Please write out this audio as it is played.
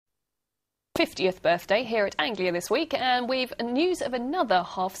50th birthday here at Anglia this week, and we've news of another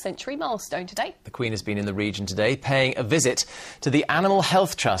half-century milestone today. The Queen has been in the region today, paying a visit to the Animal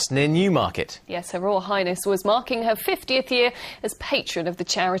Health Trust near Newmarket. Yes, Her Royal Highness was marking her 50th year as patron of the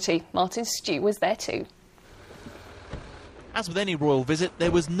charity. Martin Stew was there too. As with any royal visit,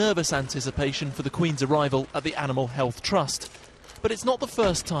 there was nervous anticipation for the Queen's arrival at the Animal Health Trust. But it's not the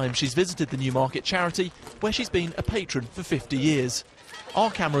first time she's visited the Newmarket charity, where she's been a patron for 50 years. Our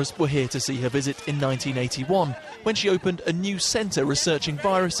cameras were here to see her visit in 1981, when she opened a new centre researching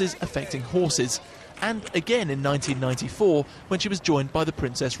viruses affecting horses, and again in 1994, when she was joined by the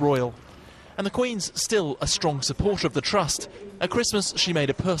Princess Royal. And the Queen's still a strong supporter of the Trust. At Christmas, she made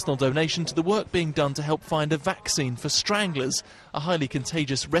a personal donation to the work being done to help find a vaccine for stranglers, a highly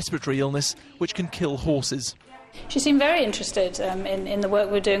contagious respiratory illness which can kill horses. She seemed very interested in the work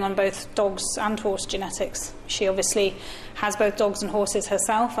we're doing on both dogs and horse genetics. She obviously has both dogs and horses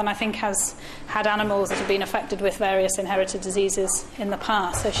herself, and I think has had animals that have been affected with various inherited diseases in the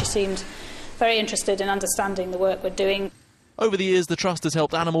past, so she seemed very interested in understanding the work we're doing. Over the years, the Trust has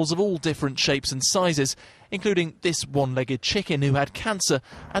helped animals of all different shapes and sizes, including this one-legged chicken who had cancer,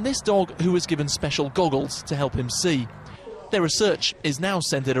 and this dog who was given special goggles to help him see. Their research is now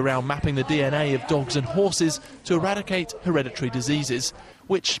centred around mapping the DNA of dogs and horses to eradicate hereditary diseases,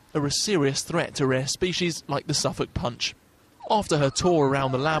 which are a serious threat to rare species like the Suffolk punch. After her tour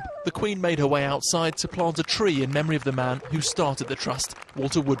around the lab, the Queen made her way outside to plant a tree in memory of the man who started the Trust,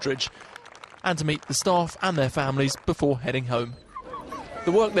 Walter Woodridge, and to meet the staff and their families before heading home.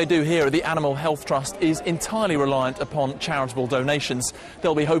 The work they do here at the Animal Health Trust is entirely reliant upon charitable donations.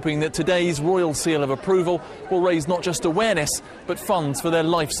 They'll be hoping that today's Royal Seal of Approval will raise not just awareness, but funds for their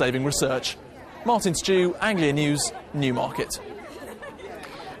life-saving research. Martin Stew, Anglia News, Newmarket.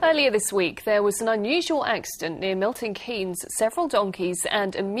 Earlier this week, there was an unusual accident near Milton Keynes. Several donkeys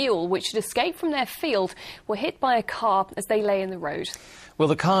and a mule, which had escaped from their field, were hit by a car as they lay in the road. Well,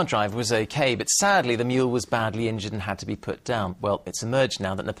 the car driver was OK, but sadly the mule was badly injured and had to be put down. Well, it's emerged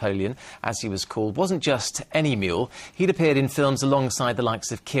now that Napoleon, as he was called, wasn't just any mule. He'd appeared in films alongside the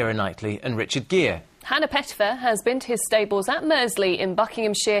likes of Keira Knightley and Richard Gere. Hannah Pettifer has been to his stables at Mersey in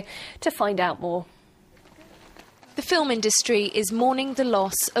Buckinghamshire to find out more. The film industry is mourning the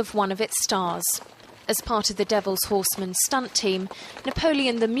loss of one of its stars. As part of the Devil's Horseman stunt team,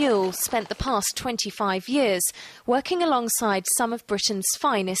 Napoleon the Mule spent the past 25 years working alongside some of Britain's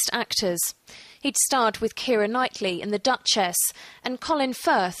finest actors. He'd starred with Keira Knightley in The Duchess and Colin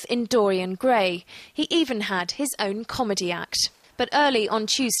Firth in Dorian Gray. He even had his own comedy act. But early on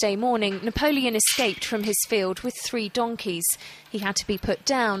Tuesday morning, Napoleon escaped from his field with 3 donkeys. He had to be put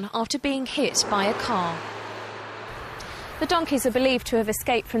down after being hit by a car. The donkeys are believed to have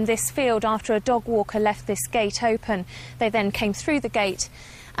escaped from this field after a dog walker left this gate open. They then came through the gate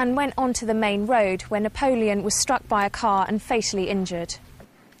and went onto the main road, where Napoleon was struck by a car and fatally injured.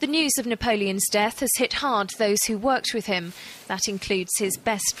 The news of Napoleon's death has hit hard those who worked with him. That includes his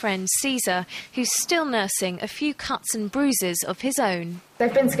best friend Caesar, who's still nursing a few cuts and bruises of his own.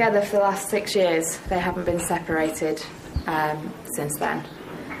 They've been together for the last 6 years. They haven't been separated since then.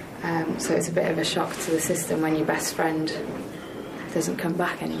 So it's a bit of a shock to the system when your best friend doesn't come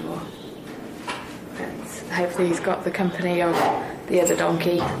back anymore. But hopefully he's got the company of the other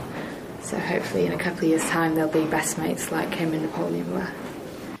donkey, so hopefully in a couple of years' time they'll be best mates like him and Napoleon were.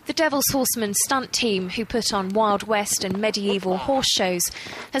 The Devil's Horseman stunt team, who put on Wild West and medieval horse shows,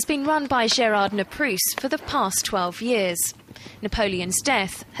 has been run by Gérard Naprousse for the past 12 years. Napoleon's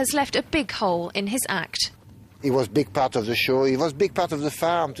death has left a big hole in his act. He was a big part of the show. He was a big part of the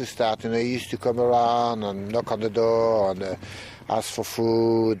farm to start. You know, he used to come around and knock on the door and ask for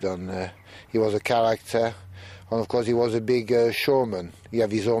food. And he was a character. And of course, he was a big showman. He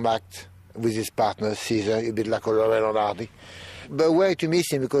had his own act with his partner, Caesar, a bit like a Laurel and Hardy. But way to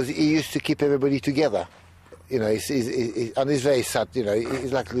miss him because he used to keep everybody together. You know, and he's very sad. You know,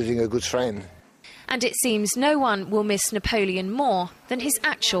 it's like losing a good friend. And it seems no one will miss Napoleon more than his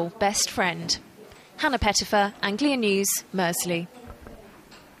actual best friend. Hannah Pettifer, Anglia News, Mersey.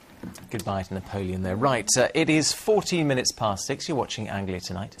 Goodbye to Napoleon there. Right, it is 14 minutes past 6. You're watching Anglia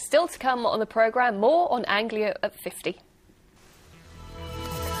Tonight. Still to come on the programme, more on Anglia at 50.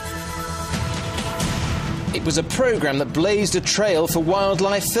 It was a programme that blazed a trail for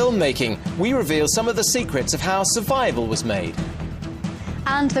wildlife filmmaking. We reveal some of the secrets of how survival was made.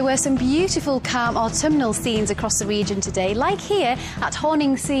 And there were some beautiful, calm autumnal scenes across the region today, like here at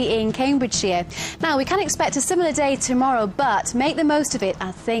Horningsea in Cambridgeshire. Now, we can expect a similar day tomorrow, but make the most of it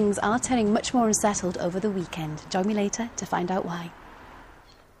as things are turning much more unsettled over the weekend. Join me later to find out why.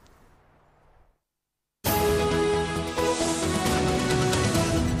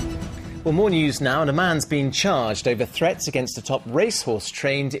 Well, more news now, and a man's been charged over threats against a top racehorse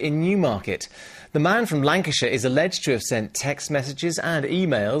trained in Newmarket. The man from Lancashire is alleged to have sent text messages and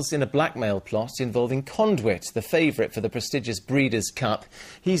emails in a blackmail plot involving Conduit, the favourite for the prestigious Breeders' Cup.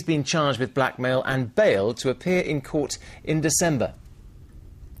 He's been charged with blackmail and bailed to appear in court in December.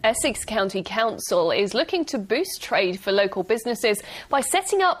 Essex County Council is looking to boost trade for local businesses by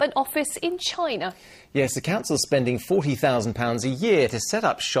setting up an office in China. Yes, the council's spending £40,000 a year to set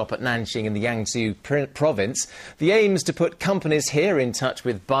up shop at Nanjing in the Yangtze province. The aim is to put companies here in touch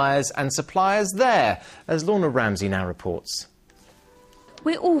with buyers and suppliers there, as Lorna Ramsey now reports.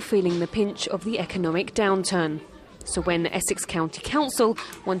 We're all feeling the pinch of the economic downturn. So when the Essex County Council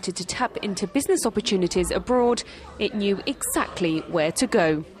wanted to tap into business opportunities abroad, it knew exactly where to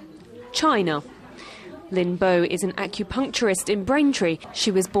go. China. Lin Bo is an acupuncturist in Braintree.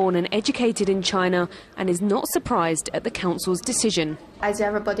 She was born and educated in China and is not surprised at the council's decision. As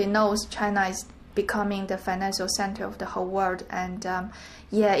everybody knows, China is becoming the financial centre of the whole world, and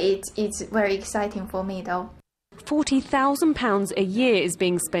it's very exciting for me though. £40,000 a year is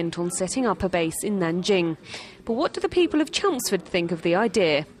being spent on setting up a base in Nanjing. But what do the people of Chelmsford think of the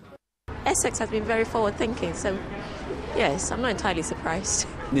idea? Essex has been very forward-thinking, so yes, I'm not entirely surprised.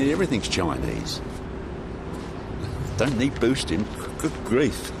 Nearly everything's Chinese. Don't need boosting. Good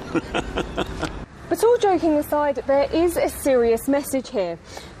grief. But all joking aside, there is a serious message here.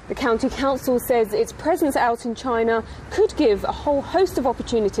 The County Council says its presence out in China could give a whole host of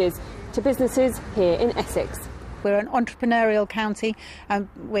opportunities to businesses here in Essex. We're an entrepreneurial county and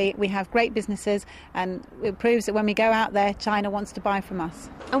we have great businesses, and it proves that when we go out there, China wants to buy from us.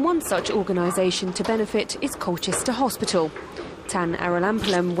 And one such organisation to benefit is Colchester Hospital. Tan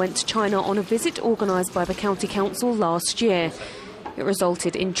Aralampulam went to China on a visit organised by the County Council last year. It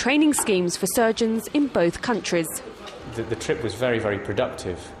resulted in training schemes for surgeons in both countries. The trip was very, very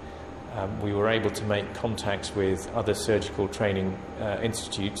productive. We were able to make contacts with other surgical training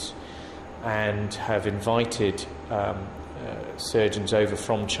institutes and have invited surgeons over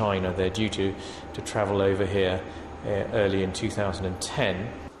from China. They're due to travel over here early in 2010.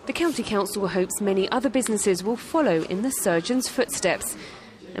 The County Council hopes many other businesses will follow in the surgeons' footsteps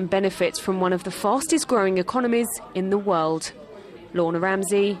and benefit from one of the fastest growing economies in the world. Lorna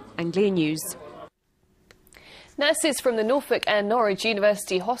Ramsey, Anglia News. Nurses from the Norfolk and Norwich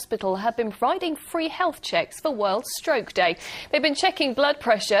University Hospital have been providing free health checks for World Stroke Day. They've been checking blood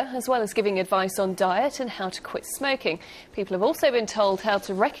pressure as well as giving advice on diet and how to quit smoking. People have also been told how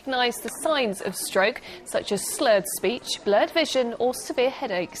to recognise the signs of stroke, such as slurred speech, blurred vision or severe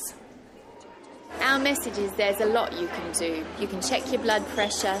headaches. Our message is there's a lot you can do. You can check your blood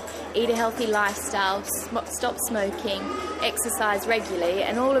pressure, eat a healthy lifestyle, stop smoking, exercise regularly,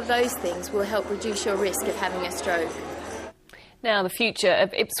 and all of those things will help reduce your risk of having a stroke. Now, the future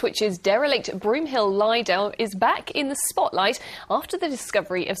of Ipswich's derelict Broomhill Lido is back in the spotlight after the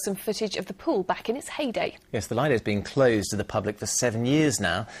discovery of some footage of the pool back in its heyday. Yes, the Lido has been closed to the public for 7 years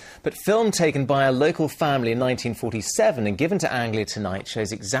now, but film taken by a local family in 1947 and given to Anglia tonight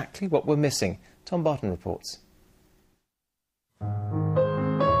shows exactly what we're missing. Tom Barton reports.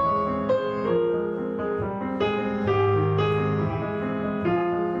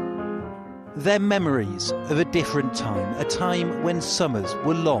 They're memories of a different time, a time when summers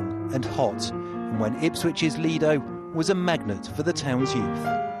were long and hot, and when Ipswich's Lido was a magnet for the town's youth.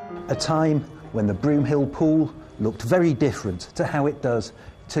 A time when the Broomhill pool looked very different to how it does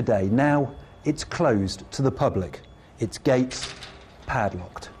today. Now it's closed to the public, its gates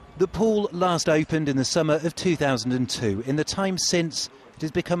padlocked. The pool last opened in the summer of 2002. In the time since, it has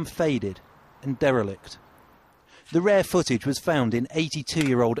become faded and derelict. The rare footage was found in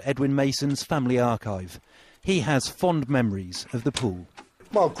 82-year-old Edwin Mason's family archive. He has fond memories of the pool.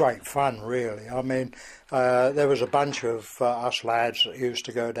 Well, great fun, really. I mean, there was a bunch of us lads that used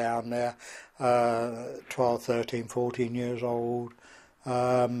to go down there, 12, 13, 14 years old.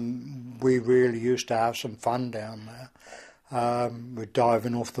 We really used to have some fun down there. We're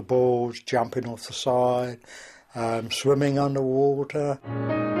diving off the boards, jumping off the side, swimming underwater.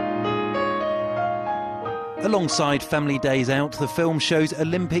 Alongside family days out, the film shows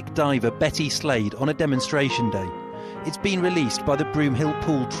Olympic diver Betty Slade on a demonstration day. It's been released by the Broomhill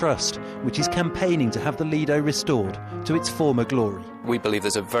Pool Trust, which is campaigning to have the Lido restored to its former glory. We believe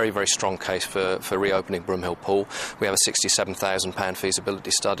there's a very, very strong case for reopening Broomhill Pool. We have a £67,000 feasibility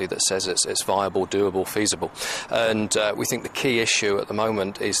study that says it's viable, doable, feasible. And we think the key issue at the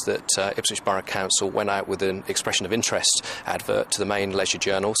moment is that Ipswich Borough Council went out with an expression of interest advert to the main leisure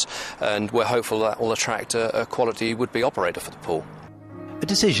journals, and we're hopeful that will attract a quality would-be operator for the pool. A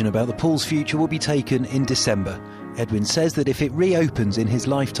decision about the pool's future will be taken in December, Edwin says that if it reopens in his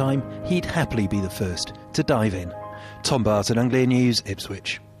lifetime, he'd happily be the first to dive in. Tom Barton, Anglia News,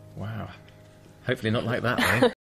 Ipswich. Wow. Hopefully not like that, though.